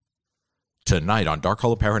Tonight on Dark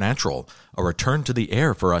Hollow Paranatural, a return to the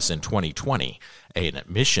air for us in 2020, an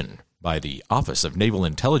admission by the Office of Naval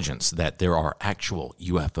Intelligence that there are actual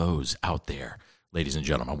UFOs out there. Ladies and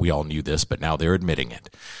gentlemen, we all knew this, but now they're admitting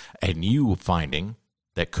it. A new finding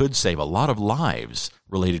that could save a lot of lives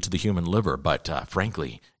related to the human liver, but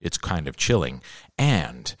frankly, it's kind of chilling.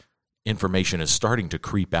 And information is starting to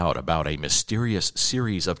creep out about a mysterious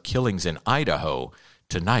series of killings in Idaho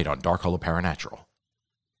tonight on Dark Hollow Paranatural.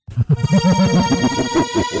 From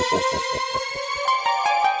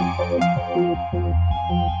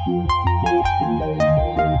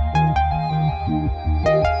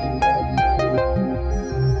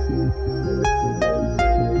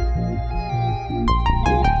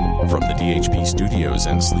the DHP studios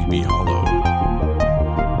in Sleepy Hollow,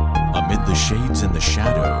 amid the shades and the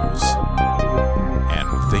shadows,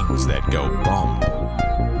 and things that go bump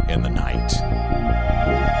in the night.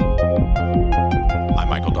 I'm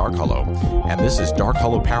Michael Dark Hollow, and this is Dark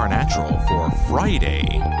Hollow Paranatural for Friday,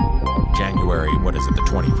 January, the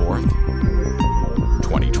 24th,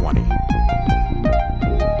 2020.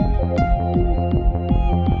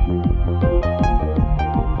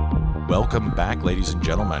 Welcome back, ladies and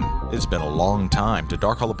gentlemen. It's been a long time to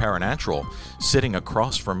Dark Hollow Paranatural. Sitting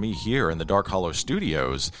across from me here in the Dark Hollow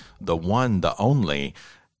studios, the one, the only,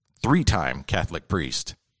 3-time Catholic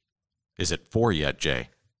priest. Is it 4 yet, Jay?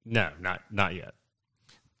 No, not yet.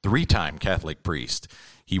 3-time Catholic priest.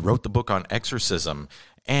 He wrote the book on exorcism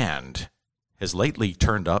and has lately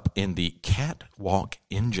turned up in the catwalk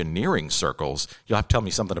engineering circles. You'll have to tell me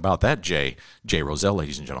something about that, Jay. Jay Roselle,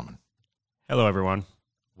 ladies and gentlemen. Hello, everyone.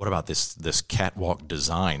 What about this catwalk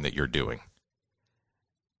design that you're doing?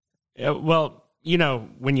 Well, you know,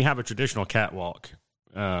 when you have a traditional catwalk,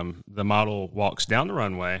 the model walks down the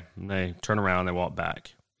runway, and they turn around, they walk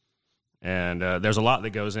back. And there's a lot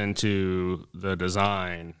that goes into the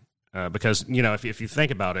design because, you know, if you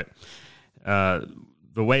think about it,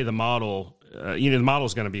 the way the model, the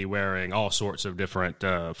model's going to be wearing all sorts of different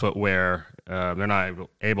footwear. They're not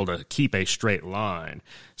able to keep a straight line.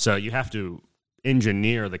 So you have to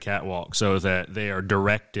engineer the catwalk so that they are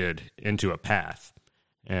directed into a path.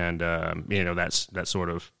 And, you know, that's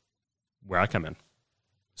sort of where I come in.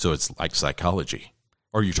 So it's like psychology.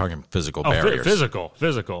 Or are you talking physical barriers?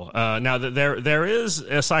 Physical. Now, there is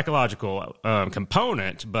a psychological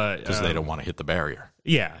component, but because they don't want to hit the barrier.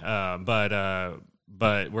 Yeah,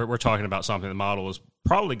 but we're talking about something the model is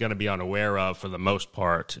probably going to be unaware of for the most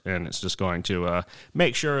part, and it's just going to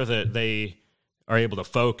make sure that they are able to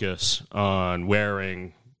focus on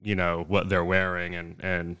wearing, you know, what they're wearing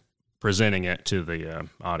and presenting it to the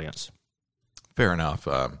audience. Fair enough.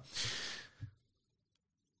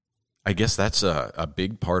 I guess that's a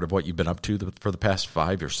big part of what you've been up to for the past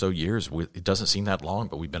 5 or so years. It doesn't seem that long,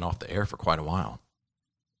 but we've been off the air for quite a while.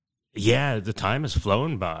 Yeah, the time has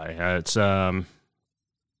flown by. It's, I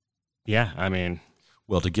mean.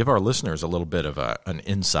 Well, to give our listeners a little bit of an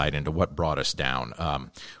insight into what brought us down,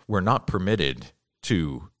 we're not permitted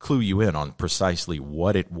to clue you in on precisely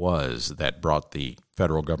what it was that brought the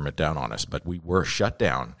federal government down on us, but we were shut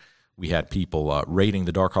down. We had people raiding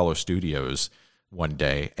the Dark Hollow studios one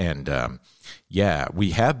day, and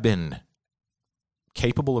we have been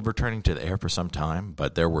capable of returning to the air for some time,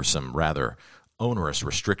 but there were some rather onerous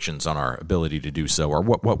restrictions on our ability to do so, or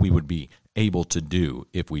what we would be able to do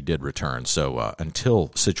if we did return. So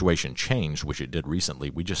until situation changed, which it did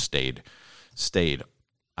recently, we just stayed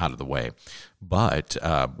out of the way. But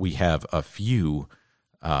we have a few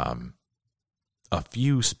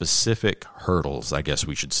specific hurdles, I guess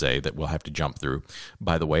we should say, that we'll have to jump through.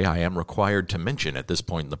 By the way, I am required to mention at this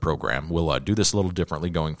point in the program, we'll do this a little differently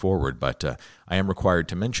going forward, but I am required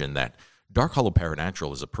to mention that Dark Hollow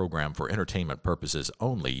Paranatural is a program for entertainment purposes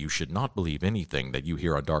only. You should not believe anything that you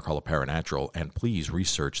hear on Dark Hollow Paranatural, and please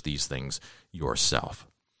research these things yourself.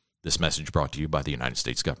 This message brought to you by the United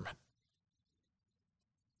States government.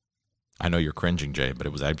 I know you're cringing, Jay, but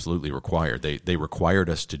it was absolutely required. They required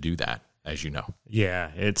us to do that, as you know.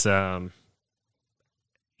 Yeah, it's, you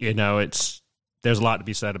know, there's a lot to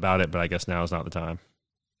be said about it, but I guess now is not the time.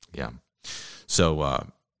 Yeah. So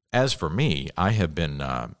as for me, I have been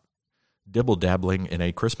dibble-dabbling in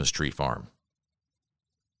a Christmas tree farm.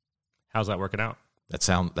 How's that working out? That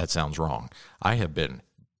sounds wrong. I have been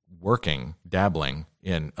dabbling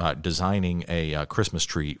in designing a Christmas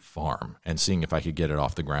tree farm and seeing if I could get it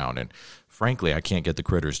off the ground. And frankly, I can't get the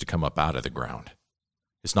critters to come up out of the ground.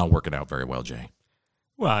 It's not working out very well, Jay.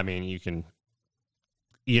 Well, I mean, you can,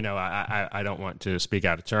 you know, I don't want to speak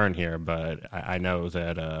out of turn here, but I know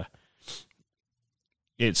that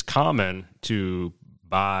it's common to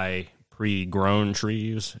buy pre-grown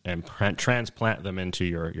trees and transplant them into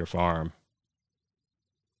your farm.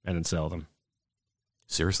 and then sell them.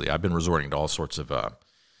 Seriously, I've been resorting to all sorts of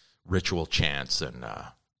ritual chants and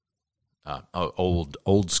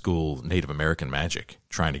old school Native American magic,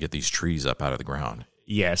 trying to get these trees up out of the ground.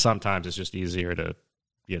 Yeah, sometimes it's just easier to,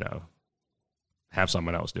 have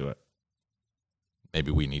someone else do it.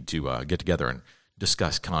 Maybe we need to get together and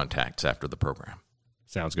discuss contacts after the program.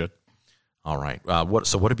 Sounds good. All right.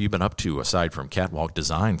 What have you been up to aside from catwalk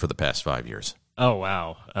design for the past 5 years? Oh,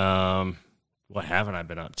 wow. What haven't I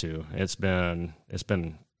been up to? It's been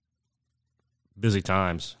busy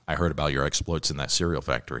times. I heard about your exploits in that cereal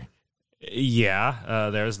factory. Yeah,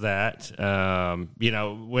 there's that.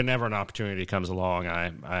 Whenever an opportunity comes along,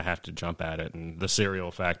 I have to jump at it. And the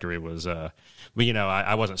cereal factory was, I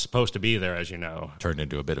wasn't supposed to be there, as you know. Turned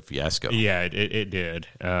into a bit of fiasco. Yeah, it did.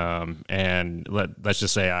 And let's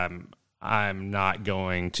just say I'm not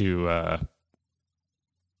going to.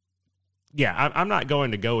 I'm not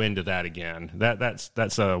going to go into that again.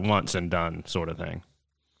 That's a once and done sort of thing.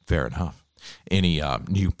 Fair enough. Any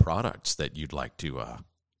new products that you'd like to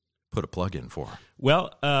put a plug in for?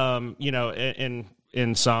 Well,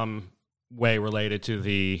 in some way related to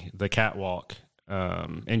the catwalk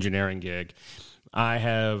engineering gig, I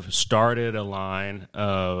have started a line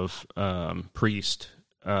of Priest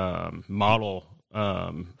model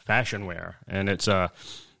fashion wear, and it's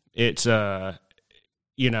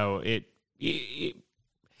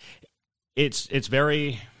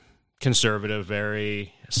very conservative,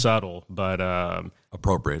 very subtle, but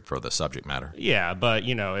appropriate for the subject matter. Yeah, but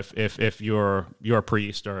if you're a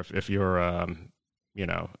priest, or if you're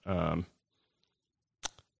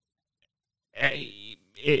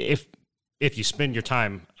if you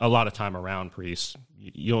spend a lot of time around priests,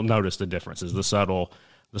 you'll notice the differences, the subtle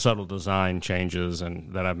design changes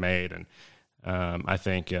that I've made, and I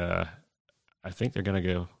think they're going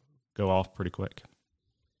to go off pretty quick.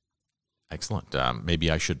 Excellent. Maybe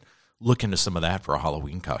I should look into some of that for a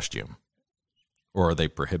Halloween costume. Or are they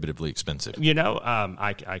prohibitively expensive?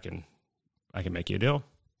 I can make you a deal.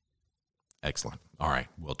 Excellent. All right.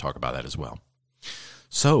 We'll talk about that as well.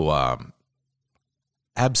 So,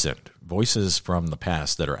 absent, voices from the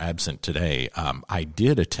past that are absent today. I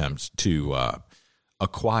did attempt to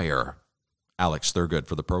acquire Alex Thurgood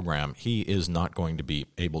for the program. He is not going to be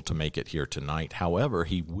able to make it here tonight. However,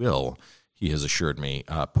 he has assured me,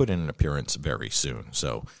 put in an appearance very soon.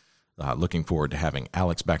 So, looking forward to having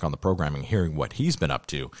Alex back on the program and hearing what he's been up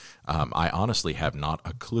to. I honestly have not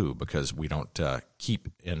a clue because we don't keep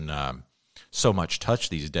in so much touch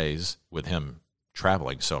these days with him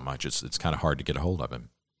traveling so much. It's kind of hard to get a hold of him.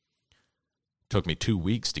 Took me 2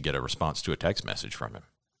 weeks to get a response to a text message from him.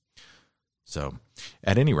 So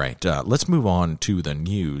at any rate, let's move on to the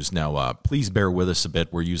news. Now, please bear with us a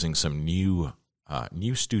bit. We're using some new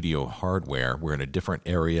studio hardware. We're in a different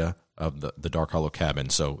area of the Dark Hollow cabin,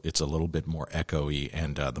 so it's a little bit more echoey,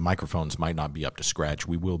 and the microphones might not be up to scratch.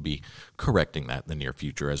 We will be correcting that in the near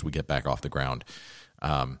future as we get back off the ground.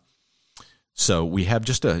 So we have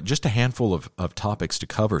just a handful of topics to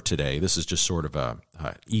cover today. This is just sort of a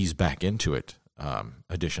ease back into it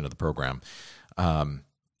edition of the program.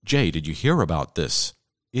 Jay, did you hear about this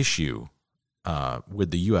issue with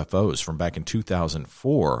the UFOs from back in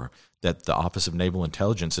 2004 that the Office of Naval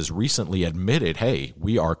Intelligence has recently admitted, hey,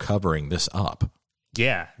 we are covering this up?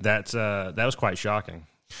 Yeah, that was quite shocking.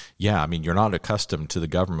 Yeah, I mean, you're not accustomed to the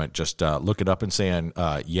government just looking up and saying,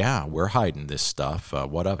 yeah, we're hiding this stuff.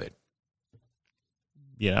 What of it?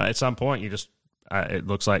 Yeah, at some point, it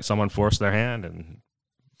looks like someone forced their hand. And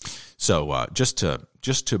so just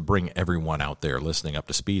to bring everyone out there listening up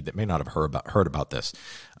to speed that may not have heard about this.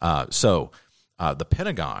 The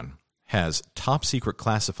Pentagon has top-secret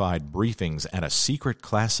classified briefings and a secret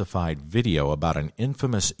classified video about an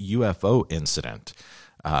infamous UFO incident.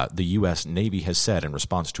 The U.S. Navy has said in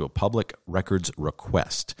response to a public records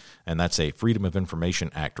request, and that's a Freedom of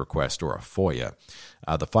Information Act request, or a FOIA.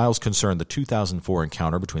 The files concern the 2004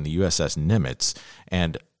 encounter between the USS Nimitz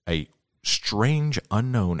and a strange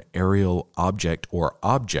unknown aerial object or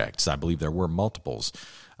objects. I believe there were multiples.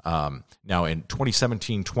 Now, in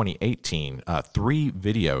 2017-2018, 3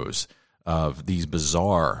 videos of these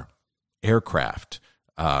bizarre aircraft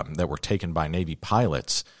that were taken by Navy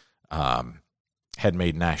pilots had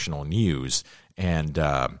made national news. And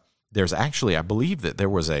there's actually, I believe that there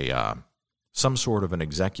was some sort of an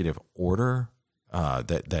executive order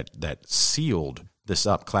that sealed this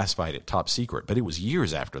up, classified it top secret, but it was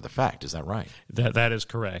years after the fact. Is that right? That is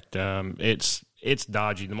correct. It's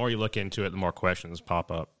dodgy. The more you look into it, the more questions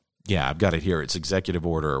pop up. Yeah, I've got it here. It's Executive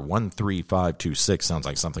Order 13526. Sounds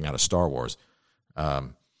like something out of Star Wars.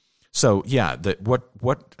 So yeah,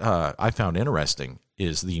 what I found interesting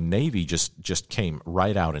is the Navy just came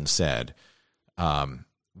right out and said,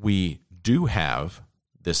 we do have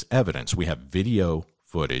this evidence. We have video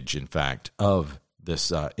footage, in fact, of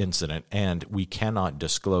this incident, and we cannot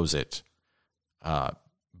disclose it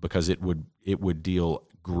because it would deal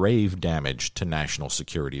grave damage to national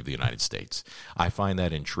security of the United States. I find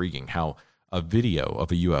that intriguing, how a video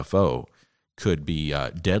of a UFO could be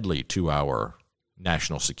deadly to our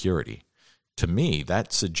national security. To me,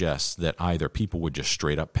 that suggests that either people would just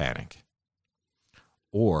straight up panic,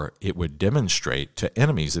 or it would demonstrate to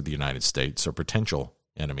enemies of the United States or potential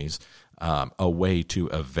enemies a way to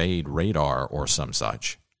evade radar or some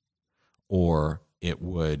such, or it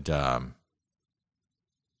would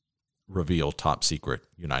reveal top secret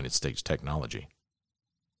United States technology.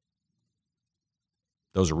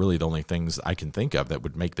 Those are really the only things I can think of that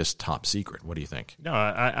would make this top secret. What do you think? No,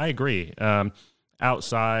 I agree.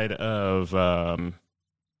 Outside of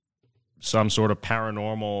some sort of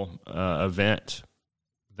paranormal event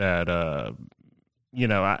that,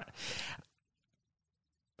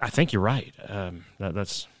 I think you're right.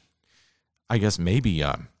 That's. I guess maybe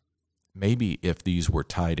if these were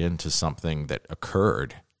tied into something that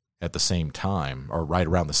occurred at the same time or right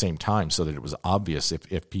around the same time, so that it was obvious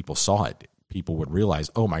if people saw it, people would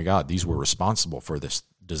realize, oh my God, these were responsible for this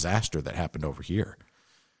disaster that happened over here,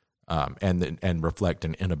 and reflect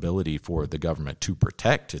an inability for the government to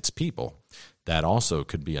protect its people. That also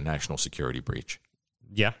could be a national security breach.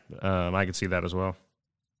 Yeah, I could see that as well.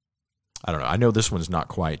 I don't know. I know this one's not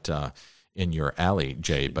quite in your alley,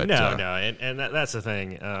 Jay, but no, and that's the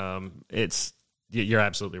thing. You're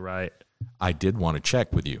absolutely right. I did want to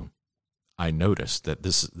check with you. I noticed that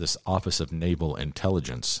this Office of Naval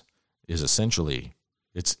Intelligence is essentially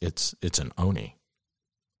it's an Oni.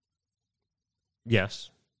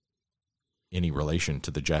 Yes. Any relation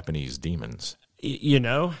to the Japanese demons?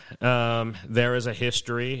 There is a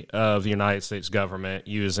history of the United States government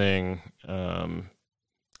using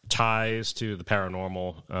ties to the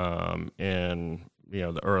paranormal in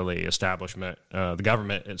the early establishment, the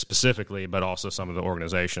government specifically, but also some of the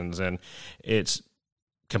organizations, and it's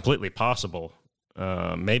completely possible,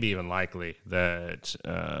 maybe even likely, that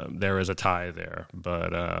there is a tie there,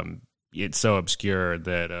 but it's so obscure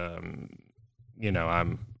that I'm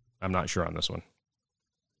not sure on this one.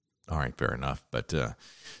 All right, fair enough. But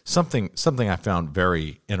something I found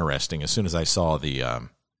very interesting as soon as I saw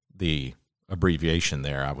the abbreviation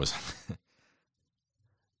there, I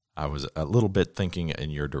was a little bit thinking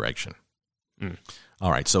in your direction. Mm.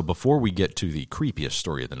 All right, so before we get to the creepiest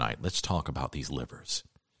story of the night, let's talk about these livers.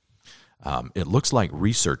 It looks like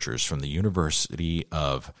researchers from the University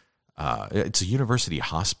of it's a university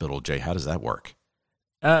hospital. Jay, how does that work?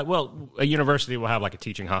 Well, a university will have like a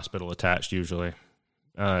teaching hospital attached usually,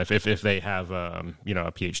 if they have a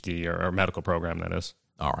PhD or a medical program, that is.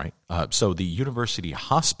 All right. So the University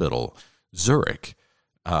Hospital Zurich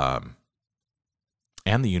and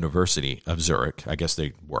the University of Zurich, I guess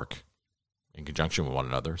they work in conjunction with one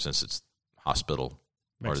another since it's hospital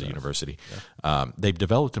part of the university. Yeah. They've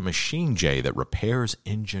developed a machine, Jay, that repairs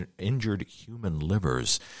injured human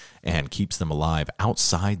livers and keeps them alive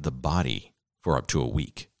outside the body for up to a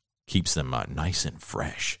week. Keeps them nice and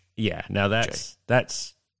fresh. Yeah, now that's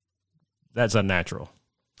unnatural.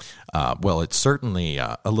 Well, it's certainly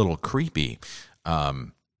a little creepy.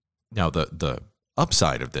 Now, the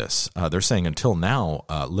upside of this, they're saying until now,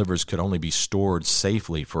 livers could only be stored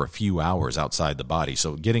safely for a few hours outside the body.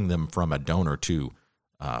 So getting them from a donor to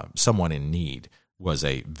someone in need was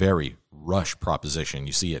a very rush proposition.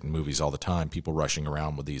 You see it in movies all the time, people rushing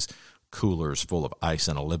around with these coolers full of ice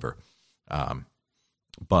and a liver.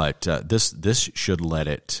 But this should let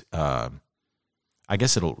it, I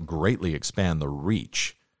guess it'll greatly expand the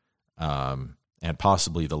reach and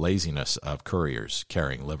possibly the laziness of couriers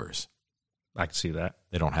carrying livers. I can see that.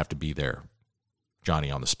 They don't have to be there,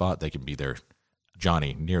 Johnny on the spot. They can be there,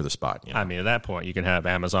 Johnny near the spot. I mean, at that point, you can have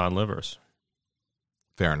Amazon livers.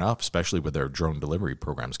 Fair enough, especially with their drone delivery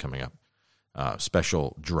programs coming up.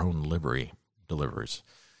 Special drone deliveries.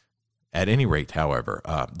 At any rate, however,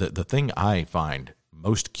 the thing I find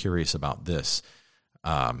most curious about this,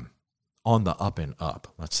 on the up and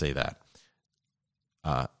up, let's say that,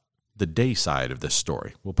 the day side of this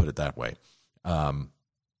story, we'll put it that way,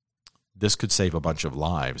 this could save a bunch of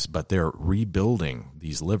lives, but they're rebuilding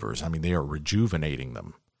these livers. I mean, they are rejuvenating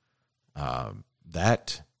them.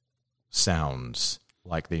 That sounds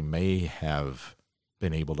like they may have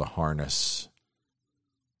been able to harness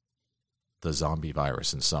the zombie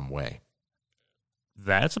virus in some way.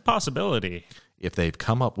 That's a possibility. If they've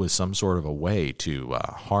come up with some sort of a way to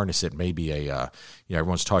harness it, maybe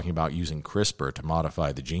everyone's talking about using CRISPR to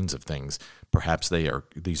modify the genes of things. Perhaps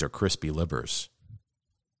these are crispy livers.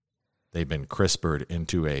 They've been CRISPR'd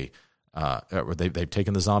into they've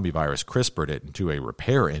taken the zombie virus, CRISPR'd it into a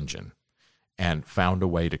repair engine, and found a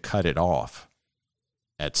way to cut it off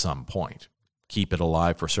at some point. Keep it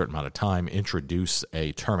alive for a certain amount of time, introduce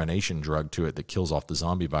a termination drug to it that kills off the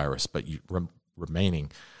zombie virus, but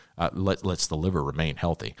lets the liver remain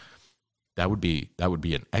healthy. That would be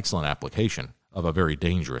an excellent application of a very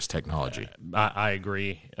dangerous technology. I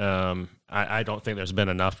agree. I don't think there's been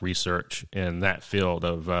enough research in that field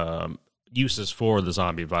of uses for the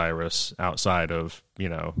zombie virus outside of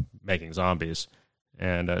making zombies,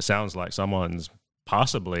 and it sounds like someone's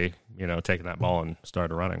possibly taking that ball and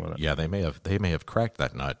started running with it. Yeah, they may have cracked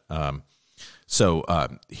that nut. So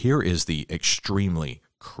here is the extremely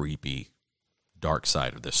creepy dark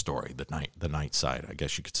side of this story, the night side, I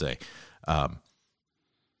guess you could say.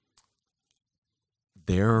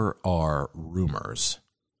 There are rumors.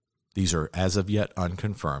 These are as of yet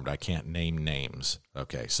unconfirmed. I can't name names.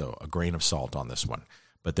 Okay, so a grain of salt on this one.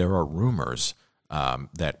 But there are rumors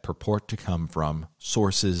that purport to come from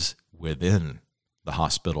sources within the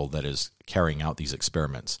hospital that is carrying out these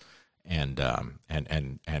experiments and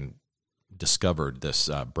discovered this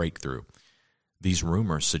breakthrough. These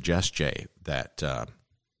rumors suggest, Jay, that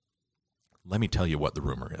let me tell you what the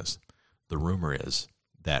rumor is. The rumor is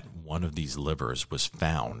that one of these livers was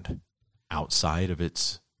found outside of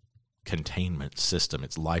its containment system,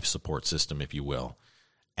 its life support system, if you will,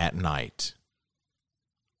 at night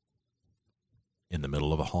in the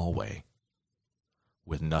middle of a hallway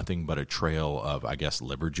with nothing but a trail of, I guess,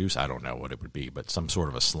 liver juice. I don't know what it would be, but some sort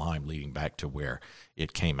of a slime leading back to where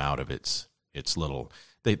it came out of its little...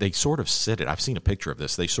 They sort of sit it. I've seen a picture of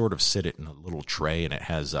this. They sort of sit it in a little tray, and it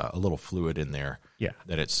has a little fluid in there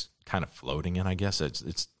that it's kind of floating in, I guess.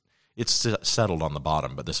 It's settled on the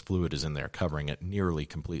bottom, but this fluid is in there covering it nearly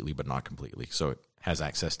completely, but not completely. So it has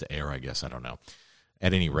access to air, I guess. I don't know.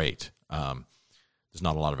 At any rate, there's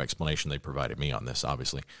not a lot of explanation they provided me on this,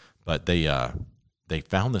 obviously. But they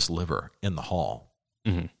found this liver in the hall.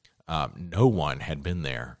 Mm-hmm. No one had been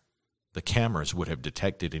there. The cameras would have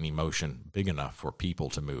detected any motion big enough for people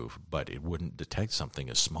to move, but it wouldn't detect something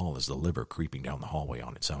as small as the liver creeping down the hallway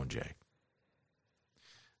on its own, Jay.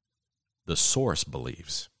 The source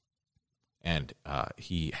believes, and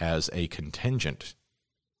he has a contingent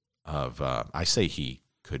of, I say he,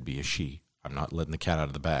 could be a she. I'm not letting the cat out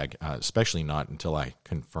of the bag, especially not until I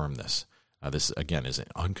confirm this. This, again, is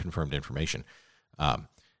unconfirmed information.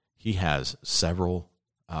 He has several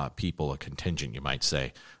people, a contingent, you might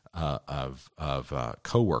say, of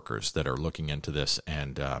coworkers that are looking into this,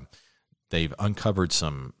 and they've uncovered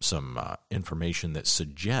some information that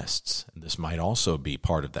suggests, and this might also be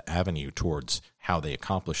part of the avenue towards how they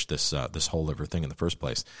accomplished this whole liver thing in the first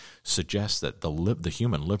place, suggests that the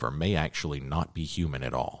human liver may actually not be human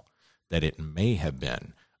at all, that it may have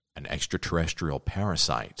been an extraterrestrial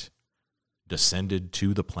parasite descended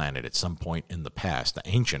to the planet at some point in the past, the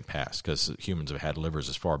ancient past, because humans have had livers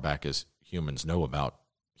as far back as humans know about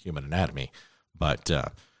human anatomy, but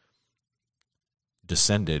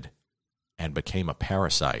descended and became a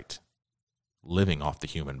parasite living off the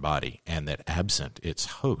human body, and that absent its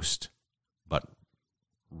host, but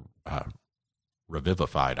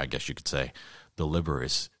revivified, I guess you could say, the liver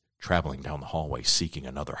is traveling down the hallway seeking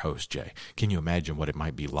another host, Jay. Can you imagine what it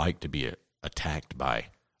might be like to be attacked by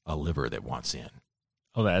a liver that wants in?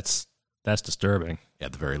 Oh, that's disturbing.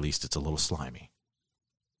 At the very least, it's a little slimy.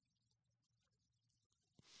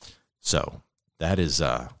 So that is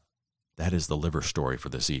the liver story for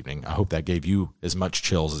this evening. I hope that gave you as much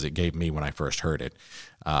chills as it gave me when I first heard it.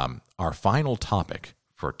 Our final topic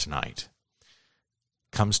for tonight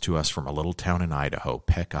comes to us from a little town in Idaho,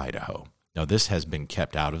 Peck, Idaho. Now, this has been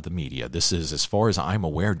kept out of the media. This is, as far as I'm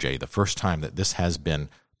aware, Jay, the first time that this has been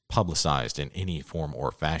publicized in any form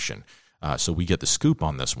or fashion. So we get the scoop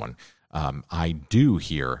on this one. I do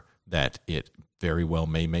hear that it very well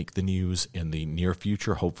may make the news in the near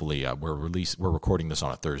future. Hopefully, we're recording this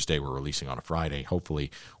on a Thursday. We're releasing on a Friday.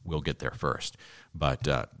 Hopefully, we'll get there first. But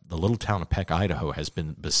the little town of Peck, Idaho, has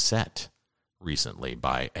been beset recently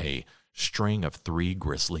by a string of 3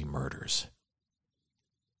 grisly murders.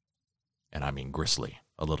 And I mean grisly,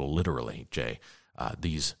 a little literally, Jay.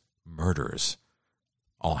 These murders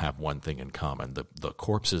all have one thing in common. The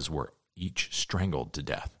corpses were each strangled to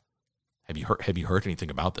death. Have you heard anything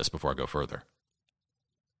about this before I go further?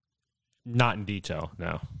 Not in detail,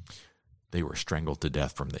 no. They were strangled to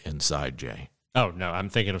death from the inside, Jay. Oh, no, I'm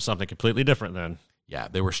thinking of something completely different then. Yeah,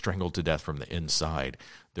 they were strangled to death from the inside,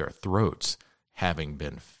 their throats having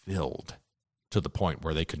been filled to the point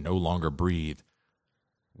where they could no longer breathe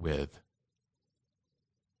with,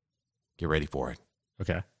 get ready for it,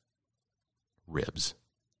 Okay. ribs.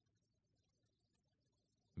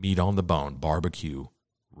 Meat on the bone, barbecue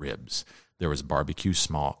ribs. There was barbecue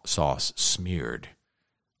sauce smeared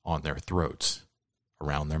on their throats,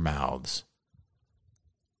 around their mouths,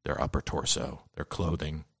 their upper torso, their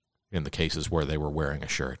clothing, in the cases where they were wearing a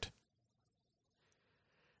shirt.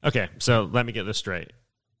 Okay, so let me get this straight.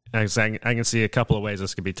 I can see a couple of ways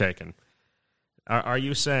this could be taken. Are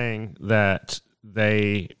you saying that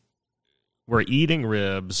they were eating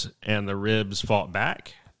ribs and the ribs fought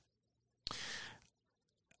back?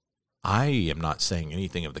 I am not saying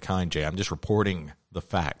anything of the kind, Jay. I'm just reporting the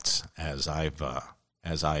facts as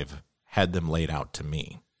I've had them laid out to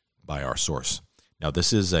me by our source. Now,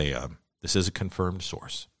 this is a confirmed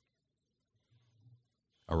source,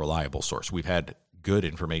 a reliable source. We've had good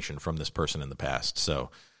information from this person in the past. So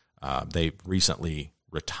they recently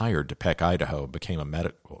retired to Peck, Idaho, became a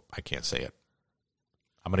medical. I can't say it.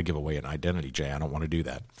 I'm going to give away an identity, Jay. I don't want to do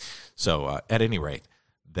that. So at any rate,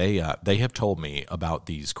 they have told me about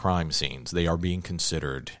these crime scenes. They are being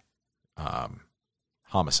considered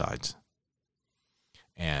homicides.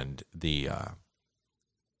 And the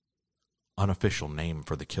unofficial name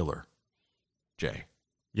for the killer, Jay.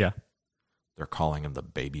 Yeah. They're calling him the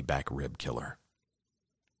baby back rib killer.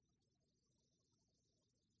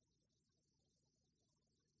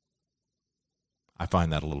 I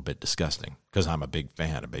find that a little bit disgusting because I'm a big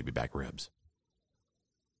fan of baby back ribs.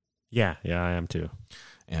 Yeah, I am too.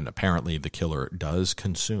 And apparently the killer does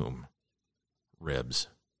consume ribs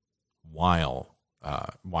while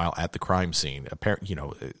at the crime scene.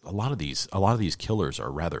 A lot of these killers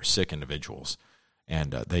are rather sick individuals,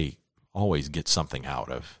 and they always get something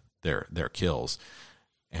out of their kills.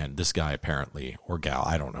 And this guy apparently, or gal,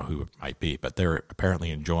 I don't know who it might be, but they're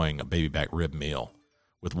apparently enjoying a baby back rib meal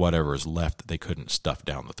with whatever is left that they couldn't stuff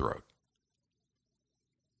down the throat.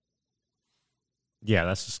 Yeah,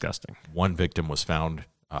 that's disgusting. One victim was found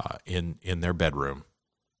in their bedroom.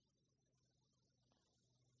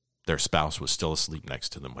 Their spouse was still asleep next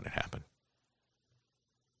to them when it happened.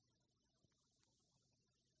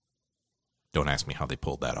 Don't ask me how they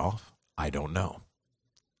pulled that off. I don't know.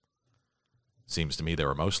 Seems to me they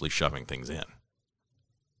were mostly shoving things in.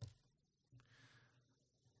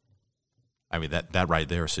 I mean, that right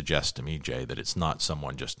there suggests to me, Jay, that it's not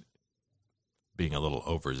someone just being a little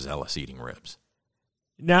overzealous eating ribs.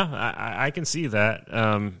 No, I can see that,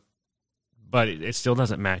 but it still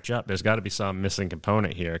doesn't match up. There's got to be some missing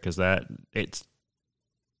component here because I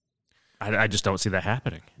just don't see that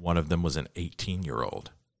happening. One of them was an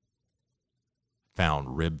 18-year-old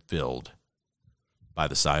found rib-filled by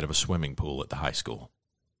the side of a swimming pool at the high school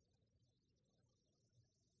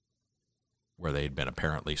where they had been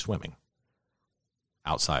apparently swimming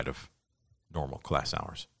outside of normal class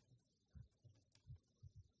hours.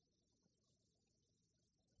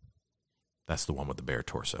 That's the one with the bare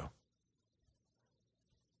torso.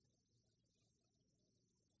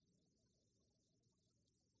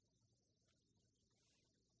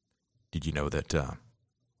 Did you know that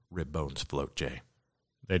rib bones float, Jay?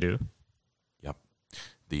 They do? Yep.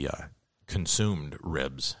 The consumed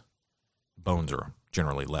ribs, bones are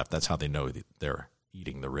generally left. That's how they know that they're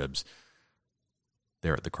eating the ribs.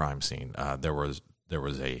 There at the crime scene, there was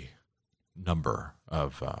a number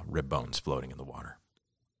of rib bones floating in the water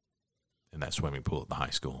in that swimming pool at the high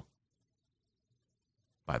school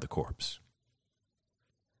by the corpse.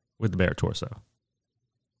 With the bare torso.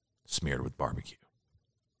 Smeared with barbecue.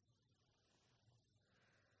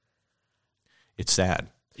 It's sad.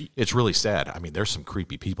 It's really sad. I mean, there's some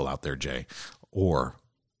creepy people out there, Jay. Or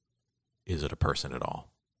is it a person at all?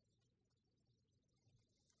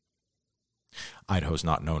 Idaho's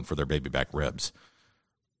not known for their baby back ribs.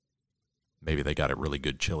 Maybe they got a really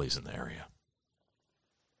good Chili's in the area.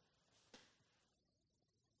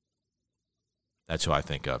 That's who I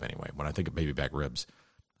think of anyway. When I think of baby back ribs,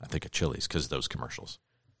 I think of Chili's because of those commercials.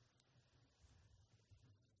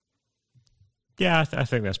 Yeah, I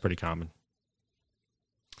think that's pretty common.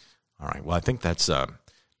 All right. Well, I think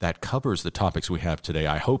that covers the topics we have today.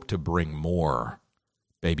 I hope to bring more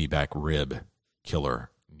baby back rib killer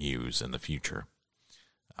news in the future.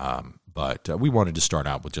 But we wanted to start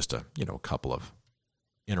out with just a couple of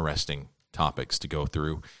interesting topics to go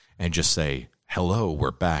through and just say, hello, we're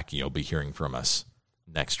back. You'll be hearing from us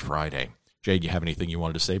next Friday. Jay, do you have anything you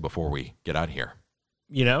wanted to say before we get out of here?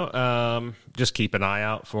 Just keep an eye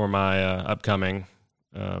out for my upcoming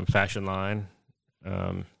fashion line.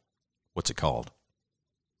 What's it called?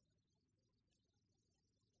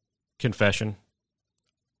 Confession.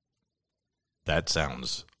 That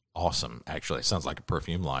sounds awesome. Actually, it sounds like a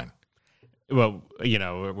perfume line. Well, you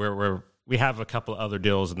know, we have a couple of other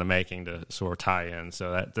deals in the making to sort of tie in,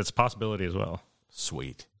 so that's a possibility as well.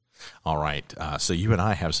 Sweet. All right. So you and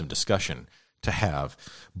I have some discussion to have,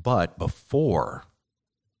 but before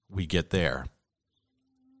we get there,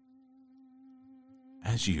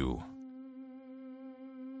 as you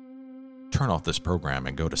turn off this program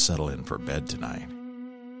and go to settle in for bed tonight,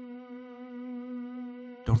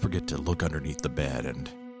 don't forget to look underneath the bed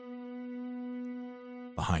and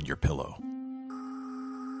behind your pillow.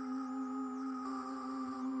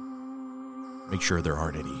 Make sure there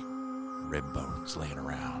aren't any rib bones laying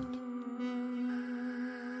around.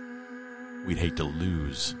 We'd hate to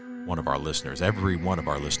lose one of our listeners. Every one of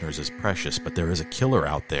our listeners is precious, but there is a killer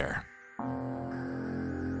out there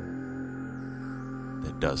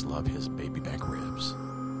that does love his baby back ribs.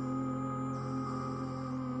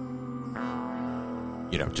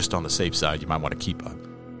 You know, just on the safe side, you might want to keep a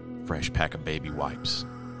fresh pack of baby wipes,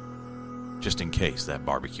 just in case that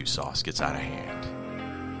barbecue sauce gets out of hand.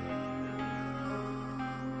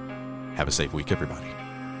 Have a safe week, everybody.